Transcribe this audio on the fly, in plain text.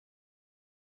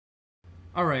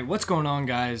Alright, what's going on,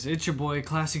 guys? It's your boy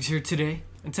Classics here today.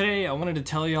 And today I wanted to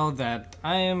tell y'all that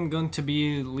I am going to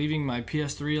be leaving my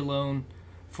PS3 alone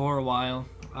for a while.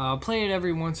 I'll play it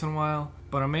every once in a while,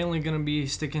 but I'm mainly going to be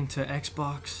sticking to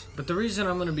Xbox. But the reason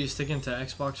I'm going to be sticking to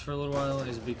Xbox for a little while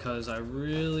is because I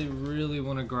really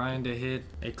want to grind to hit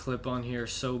a clip on here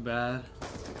so bad.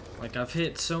 Like, I've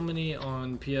hit so many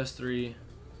on PS3,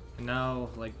 and now,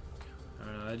 like, I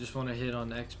don't know, I just want to hit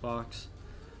on Xbox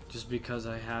just because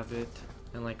I have it.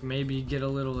 And like maybe get a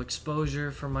little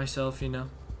exposure for myself, you know,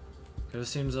 because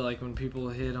it seems like when people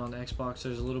hit on Xbox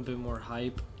there's a little bit more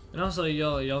hype. And also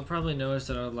y'all probably noticed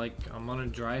that I'm on a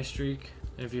dry streak.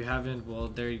 If you haven't, well,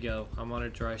 there you go, I'm on a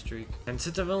dry streak. And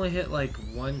since I've only hit like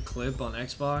one clip on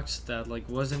Xbox that like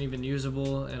wasn't even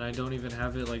usable, and I don't even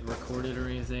have it like recorded or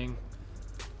anything,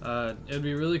 it'd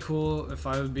be really cool if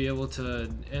I would be able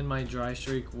to end my dry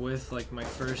streak with like my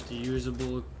first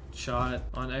usable shot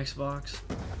on Xbox.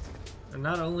 And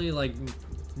not only like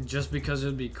just because it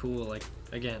would be cool, like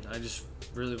again, I just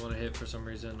really want to hit for some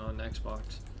reason on Xbox.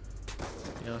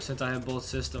 You know, since I have both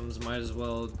systems, might as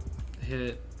well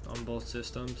hit on both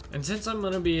systems. And since I'm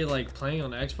gonna be like playing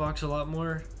on Xbox a lot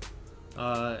more,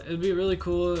 it'd be really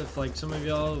cool if like some of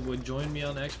y'all would join me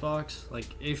on Xbox, like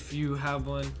if you have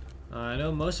one. I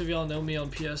know most of y'all know me on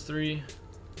PS3,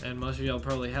 and most of y'all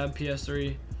probably have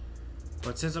PS3,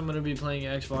 but since I'm gonna be playing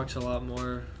Xbox a lot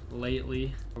more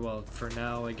lately, well, for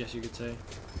now, I guess you could say,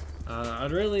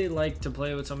 I'd really like to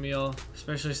play with some of y'all,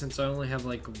 especially since I only have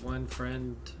like one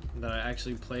friend that I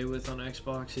actually play with on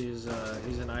Xbox. He's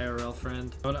an IRL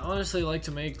friend. I would honestly like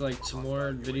to make like some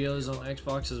more videos on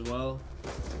Xbox as well,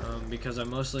 because I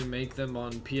mostly make them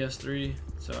on PS3.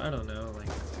 So I don't know, like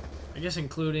I guess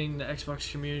including the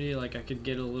Xbox community, like I could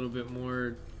get a little bit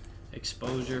more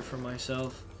exposure for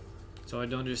myself, so I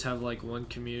don't just have like one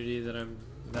community that I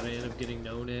end up getting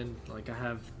known in. Like I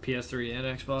have PS3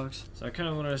 and Xbox, so I kind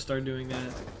of wanted to start doing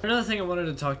that. Another thing I wanted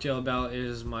to talk to y'all about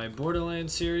is my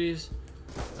Borderlands series.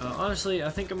 Honestly, I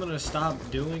think I'm gonna stop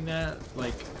doing that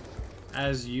like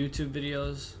as YouTube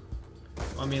videos.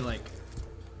 I mean, like,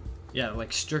 yeah,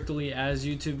 like strictly as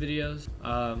YouTube videos.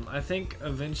 I think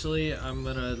eventually I'm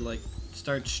gonna like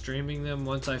start streaming them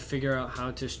once I figure out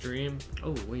how to stream.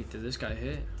 Oh wait, did this guy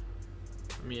hit?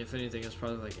 I mean, if anything, it's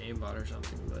probably like aimbot or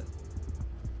something, but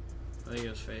I think it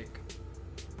was fake.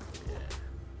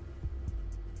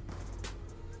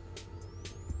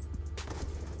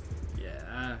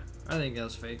 Yeah, I think that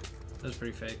was fake. That was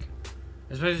pretty fake.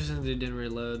 Especially since it didn't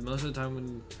reload. Most of the time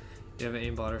when you have an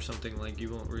aimbot or something, like,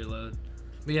 you won't reload.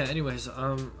 But yeah, anyways,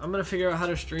 I'm gonna figure out how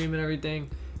to stream and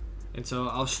everything. And so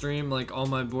I'll stream like all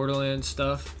my Borderlands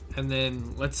stuff, and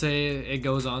then let's say it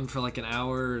goes on for like an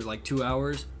hour or like 2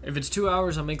 hours. If it's 2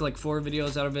 hours, I'll make like 4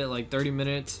 videos out of it, like 30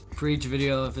 minutes for each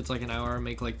video. If it's like an hour, I'll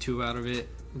make like 2 out of it,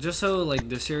 just so like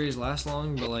the series lasts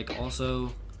long, but like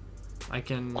also I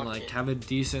can like have a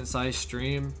decent sized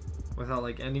stream without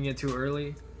like ending it too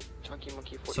early.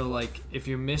 So like if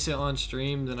you miss it on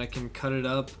stream, then I can cut it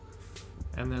up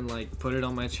and then like put it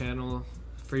on my channel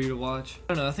for you to watch.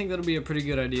 I don't know, I think that'll be a pretty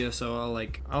good idea. So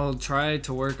I'll try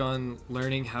to work on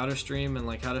learning how to stream and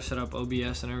like how to set up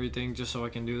OBS and everything, just so I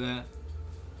can do that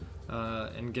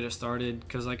and get it started,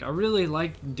 because like I really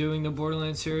like doing the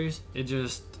Borderlands series. It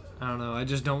just, I don't know, I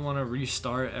just don't want to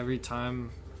restart every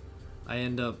time I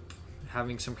end up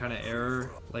having some kind of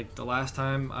error. Like the last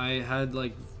time I had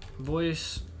like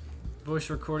voice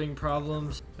recording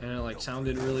problems, and it like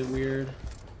sounded really weird,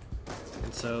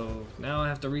 and so now I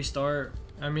have to restart.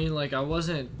 I mean, like, I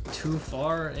wasn't too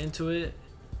far into it,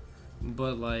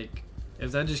 but like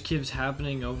if that just keeps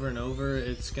happening over and over,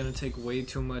 it's gonna take way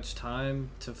too much time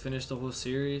to finish the whole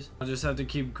series. I'll just have to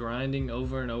keep grinding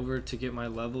over and over to get my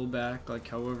level back, like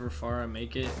however far I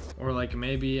make it. Or like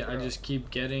maybe I just keep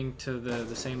getting to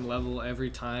the same level every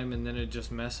time and then it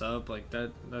just mess up. Like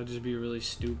that'd just be really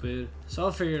stupid. So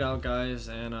I'll figure it out, guys,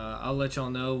 and I'll let y'all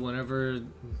know whenever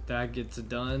that gets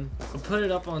done. I'll put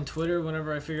it up on Twitter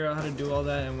whenever I figure out how to do all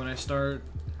that and when I start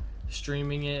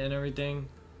streaming it and everything.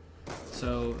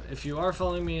 So if you are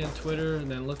following me on Twitter,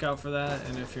 then look out for that,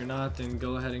 and if you're not, then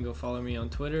go ahead and go follow me on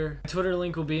Twitter. My Twitter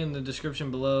link will be in the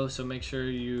description below, so make sure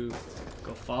you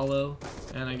go follow.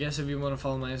 And I guess if you want to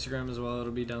follow my Instagram as well,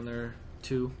 it'll be down there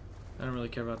too. I don't really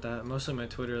care about that, mostly my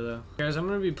Twitter though. Guys, I'm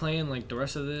gonna be playing like the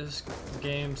rest of this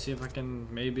game, see if I can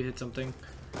maybe hit something,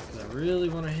 because I really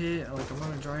want to hit, like, I'm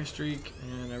on a dry streak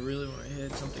and I really want to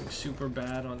hit something super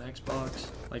bad on Xbox.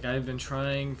 Like, I've been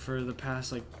trying for the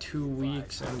past like 2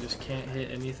 weeks and just can't hit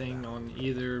anything on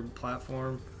either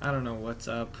platform. I don't know what's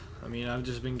up. I mean, I've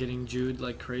just been getting Jewed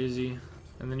like crazy.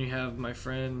 And then you have my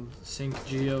friend Sync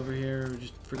G over here, who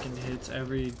just freaking hits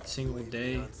every single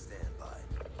day.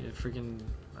 Yeah, freaking,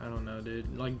 I don't know,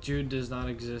 dude. Like, Jude does not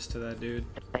exist to that dude,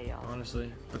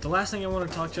 honestly. But the last thing I want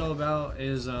to talk to y'all about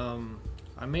is,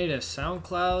 I made a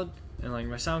SoundCloud, and like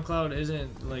my SoundCloud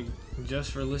isn't like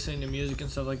just for listening to music and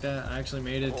stuff like that. I actually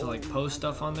made it to like post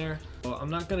stuff on there. Well,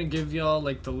 I'm not gonna give y'all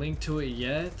like the link to it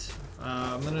yet.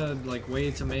 I'm gonna like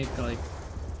wait to make like,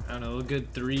 I don't know, a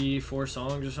good 3-4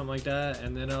 songs or something like that,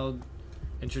 and then I'll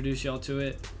introduce y'all to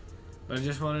it. But I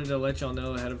just wanted to let y'all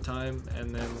know ahead of time,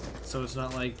 and then so it's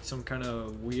not like some kind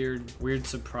of weird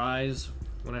surprise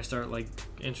when I start like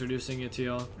introducing it to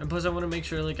y'all. And plus I want to make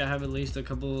sure like I have at least a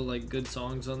couple like good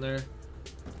songs on there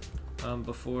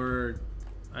before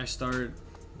I start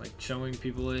like showing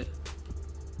people it.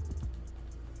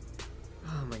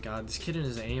 Oh my god, this kid in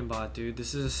his aimbot, dude.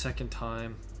 This is the second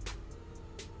time.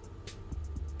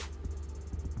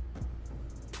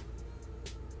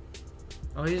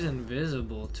 Oh, he's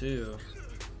invisible too.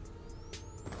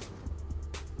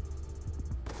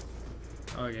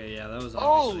 Okay, yeah, that was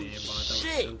obviously aimbot.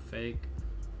 That was so fake.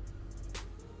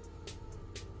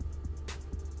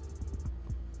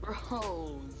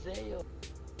 Bro, Zayo.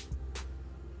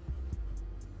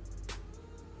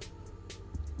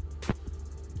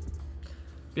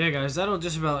 Yeah, guys, that'll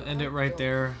just about end it right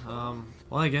there.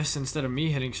 Well, I guess instead of me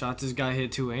hitting shots, this guy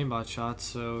hit 2 aimbot shots,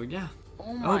 so yeah.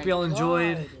 Oh I hope y'all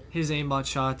enjoyed God. his aimbot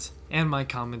shots and my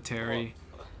commentary.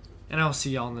 And I'll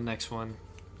see y'all in the next one.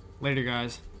 Later,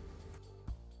 guys.